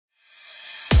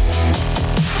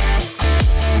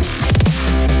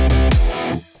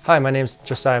Hi, my name's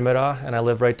Josiah Middaugh, and I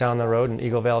live right down the road in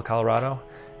Vail, Colorado.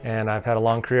 And I've had a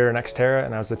long career in XTERRA,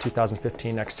 and I was the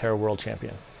 2015 XTERRA World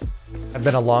Champion. I've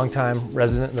been a long-time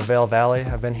resident in the Vail Valley.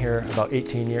 I've been here about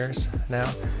 18 years now,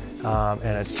 and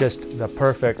it's just the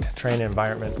perfect training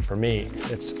environment for me.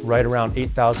 It's right around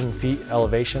 8,000 feet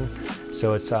elevation,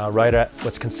 so it's right at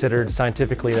what's considered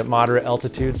scientifically at moderate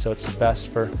altitude, so it's the best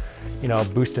for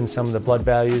boosting some of the blood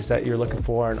values that you're looking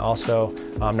for, and also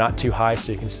not too high,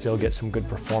 so you can still get some good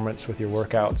performance with your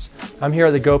workouts. I'm here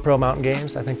at the GoPro Mountain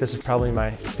Games. I think this is probably my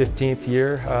 15th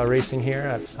year racing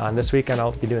here. This weekend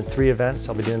I'll be doing 3 events.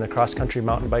 I'll be doing the cross-country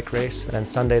mountain bike race, and then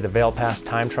Sunday the Vail Pass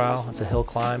time trial. It's a hill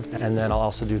climb, and then I'll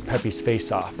also do Pepe's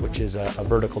Face-Off, which is a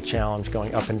vertical challenge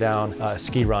going up and down a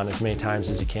ski run as many times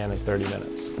as you can in 30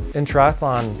 minutes. In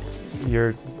triathlon,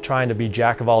 you're trying to be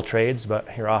jack of all trades, but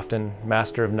you're often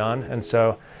master of none. And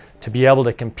so to be able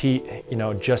to compete,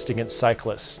 just against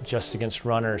cyclists, just against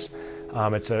runners,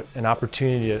 it's an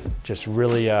opportunity to just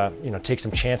really, take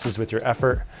some chances with your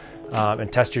effort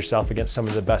and test yourself against some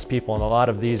of the best people. And a lot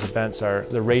of these events they're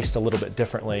raced a little bit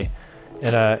differently.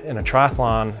 In a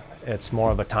triathlon, it's more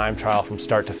of a time trial from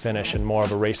start to finish and more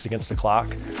of a race against the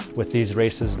clock. With these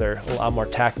races, there are a lot more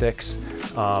tactics,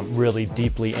 really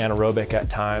deeply anaerobic at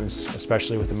times,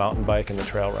 especially with the mountain bike and the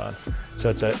trail run.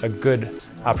 So it's a good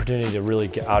opportunity to really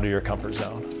get out of your comfort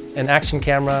zone. An action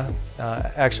camera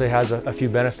actually has a few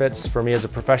benefits for me as a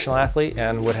professional athlete,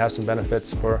 and would have some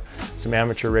benefits for some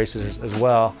amateur racers as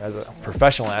well. As a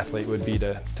professional athlete would be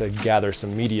to gather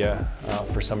some media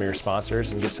for some of your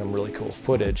sponsors and get some really cool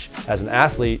footage. As an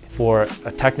athlete, for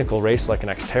a technical race like an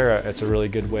XTERRA, it's a really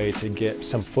good way to get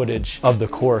some footage of the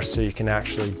course, so you can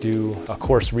actually do a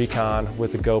course recon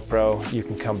with the GoPro. You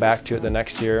can come back to it the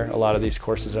next year. A lot of these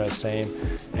courses are the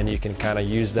same, and you can kind of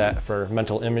use that for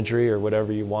mental imagery or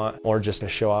whatever you want, or just to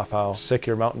show off how sick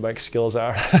your mountain bike skills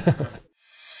are.